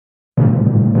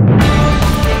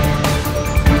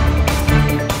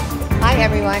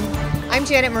everyone. I'm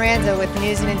Janet Miranda with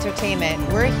News and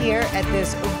Entertainment. We're here at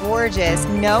this gorgeous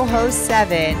NoHo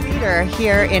 7 theater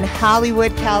here in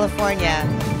Hollywood, California.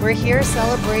 We're here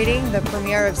celebrating the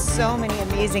premiere of so many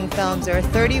amazing films. There are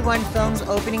 31 films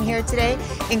opening here today,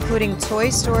 including Toy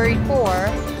Story 4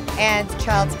 and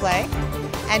Child's Play,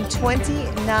 and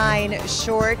 29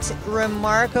 short,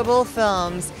 remarkable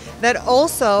films that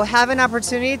also have an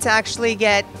opportunity to actually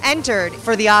get entered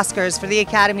for the Oscars, for the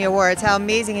Academy Awards. How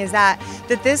amazing is that?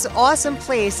 That this awesome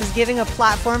place is giving a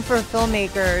platform for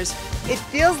filmmakers. It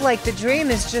feels like the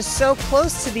dream is just so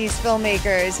close to these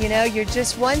filmmakers. You know, you're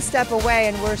just one step away,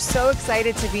 and we're so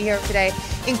excited to be here today,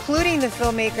 including the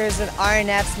filmmakers at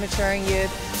RNF's Maturing Youth,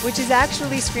 which is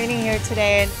actually screening here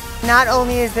today. And not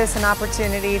only is this an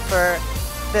opportunity for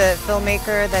the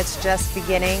filmmaker that's just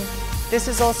beginning, this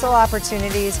is also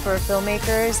opportunities for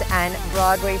filmmakers and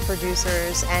Broadway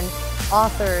producers and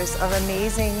authors of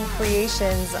amazing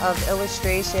creations of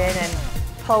illustration and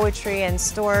poetry and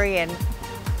story. And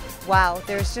wow,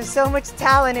 there's just so much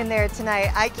talent in there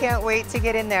tonight. I can't wait to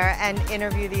get in there and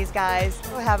interview these guys.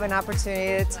 We'll have an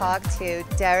opportunity to talk to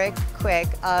Derek Quick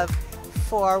of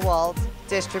Four Walt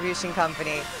Distribution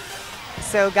Company.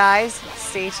 So guys,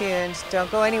 stay tuned. Don't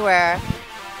go anywhere.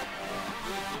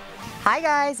 Hi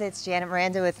guys, it's Janet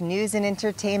Miranda with News and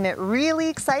Entertainment. Really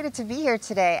excited to be here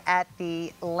today at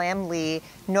the Laemmle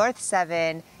North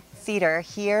 7 Theater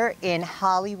here in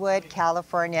Hollywood,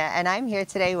 California. And I'm here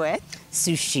today with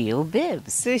Susheel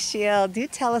Bibbs. Susheel, do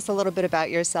tell us a little bit about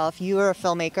yourself. You are a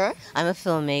filmmaker. I'm a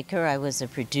filmmaker. I was a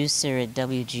producer at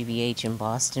WGBH in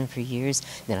Boston for years.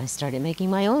 Then I started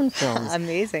making my own films.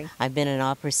 Amazing. I've been an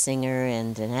opera singer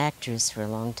and an actress for a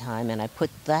long time, and I put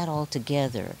that all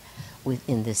together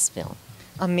in this film.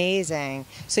 Amazing.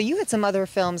 So you had some other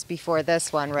films before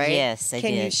this one, right? Yes, I did.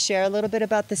 Can you share a little bit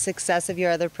about the success of your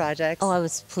other projects? Oh, I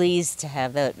was pleased to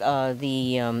have that,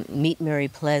 Meet Mary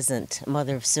Pleasant,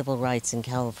 Mother of Civil Rights in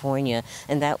California,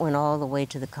 and that went all the way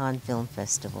to the Cannes Film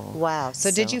Festival. Wow. So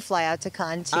did you fly out to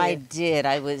Cannes too? I did.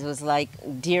 I was like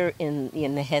deer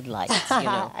in the headlights, you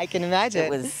know. I can imagine. It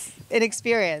was an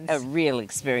experience. A real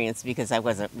experience, because I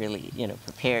wasn't really,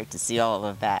 prepared to see all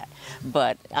of that.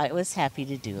 But I was happy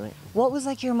to do it. What was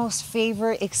like your most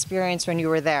favorite experience when you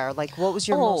were there? Like, what was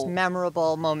your most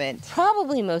memorable moment?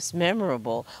 Probably most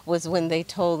memorable was when they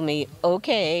told me,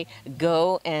 okay,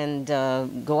 go and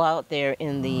go out there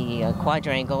in the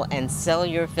quadrangle and sell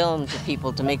your film to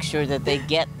people to make sure that they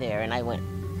get there. And I went,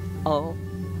 oh.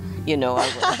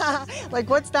 Like,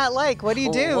 what's that like? What do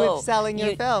you do with selling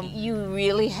your film? You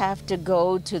really have to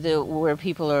go to where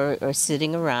people are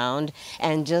sitting around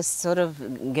and just sort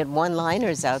of get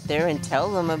one-liners out there and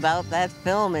tell them about that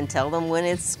film and tell them when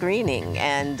it's screening.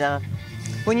 And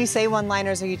when you say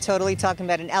one-liners, are you totally talking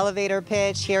about an elevator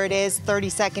pitch? Here it is,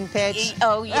 30-second pitch?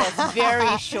 Oh, yes,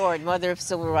 very short. Mother of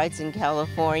Civil Rights in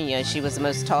California. She was the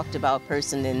most talked about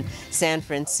person in San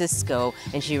Francisco,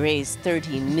 and she raised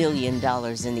 $30 million in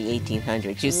the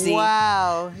 1800s. You see?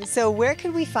 Wow. So where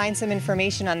could we find some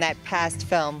information on that past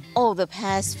film? Oh, the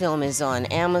past film is on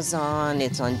Amazon.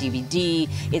 It's on DVD.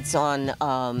 It's on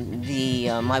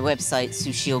my website,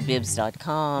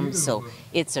 SusheelBibbs.com. So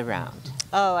it's around.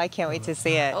 Oh, I can't wait to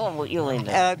see it. Oh, well, you'll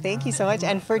enjoy it. Thank you so much.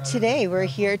 And for today, we're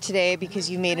here today because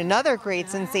you made another great,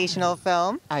 sensational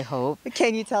film. I hope.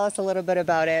 Can you tell us a little bit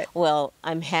about it? Well,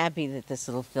 I'm happy that this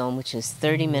little film, which is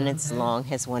 30 minutes long,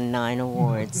 has won 9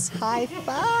 awards. High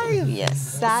five!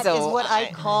 Yes. That is what I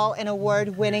call an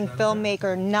award-winning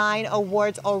filmmaker. 9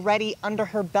 awards already under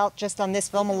her belt just on this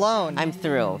film alone. I'm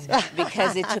thrilled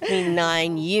because it took me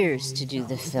 9 years to do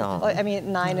the film. I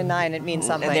mean, 9 and 9, it means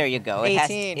something. There you go.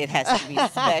 18. It has to be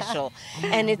special.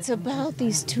 And it's about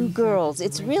these 2 girls.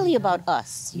 It's really about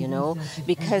us,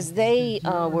 because they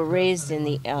were raised in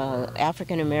the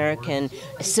African-American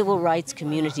civil rights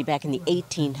community back in the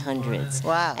 1800s.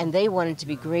 Wow. And they wanted to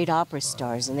be great opera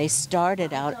stars, and they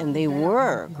started out and they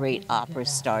were great opera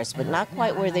stars, but not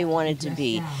quite where they wanted to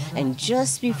be. And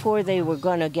just before they were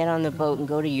going to get on the boat and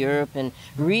go to Europe and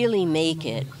really make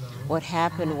it, what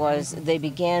happened was they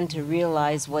began to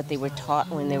realize what they were taught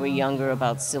when they were younger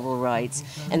about civil rights,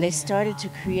 and they started to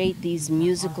create these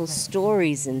musical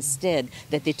stories instead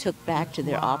that they took back to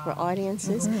their opera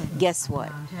audiences. Guess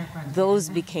what? Those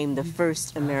became the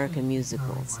first American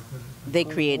musicals. They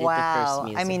created the first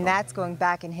musical. I mean, that's going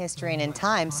back in history and in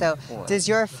time. So does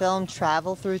your film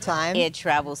travel through time? It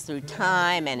travels through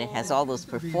time, and it has all those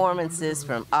performances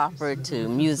from opera to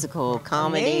musical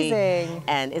comedy. Amazing.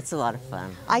 And it's a lot of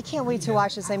fun. I can't wait to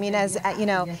watch this. I mean, as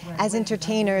as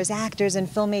entertainers, actors, and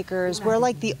filmmakers, we're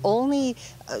like the only,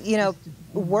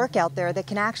 work out there that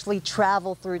can actually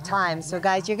travel through time. So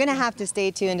guys, you're going to have to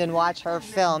stay tuned and watch her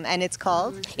film. And it's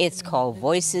called? It's called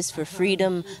Voices for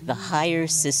Freedom, the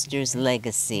Hyers Sisters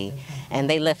Legacy. And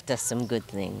they left us some good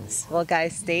things. Well,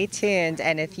 guys, stay tuned.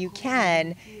 And if you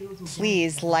can,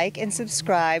 please like and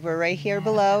subscribe. We're right here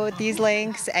below with these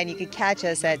links. And you can catch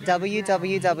us at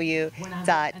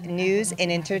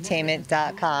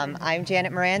www.newsandentertainment.com. I'm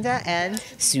Janet Miranda and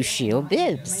Susheel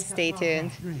Bibbs. Stay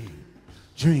tuned.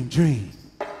 Dream, dream,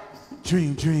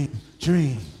 dream, dream,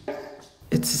 dream.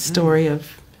 It's a story of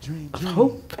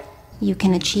hope. You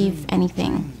can achieve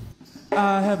anything.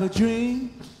 I have a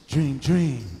dream, dream,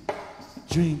 dream,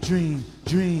 dream, dream,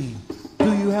 dream.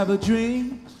 Do you have a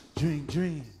dream? Dream,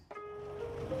 dream.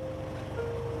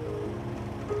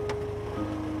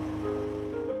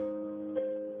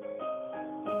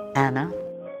 Anna,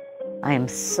 I am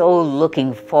so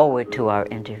looking forward to our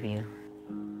interview.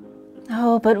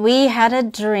 Oh, but we had a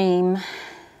dream.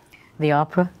 The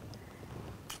opera?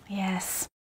 Yes.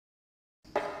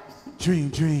 Dream,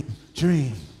 dream,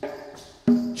 dream,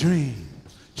 dream,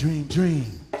 dream, dream.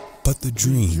 But the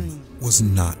dream was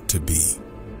not to be.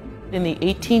 In the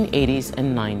 1880s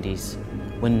and 90s,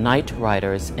 when night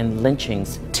riders and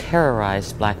lynchings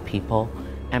terrorized black people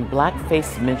and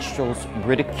black-faced minstrels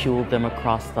ridiculed them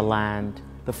across the land,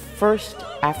 the first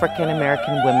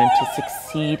African-American women to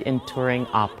succeed in touring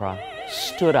opera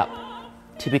stood up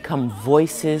to become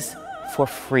voices for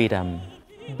freedom.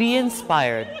 Be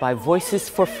inspired by Voices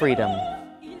for Freedom,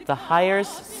 the Hyers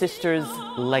Sisters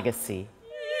Legacy.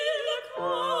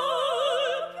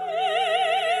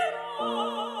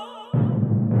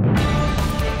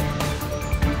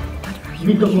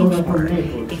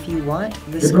 If you want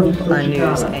the scoop on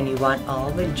news and you want all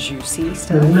the juicy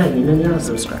stuff,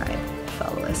 subscribe,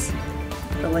 follow us.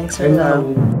 The links are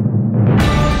below.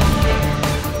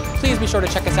 Please be sure to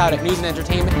check us out at News and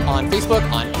Entertainment on Facebook,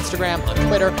 on Instagram, on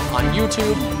Twitter, on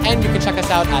YouTube, and you can check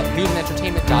us out at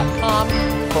newsandentertainment.com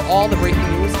for all the breaking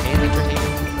news and entertainment.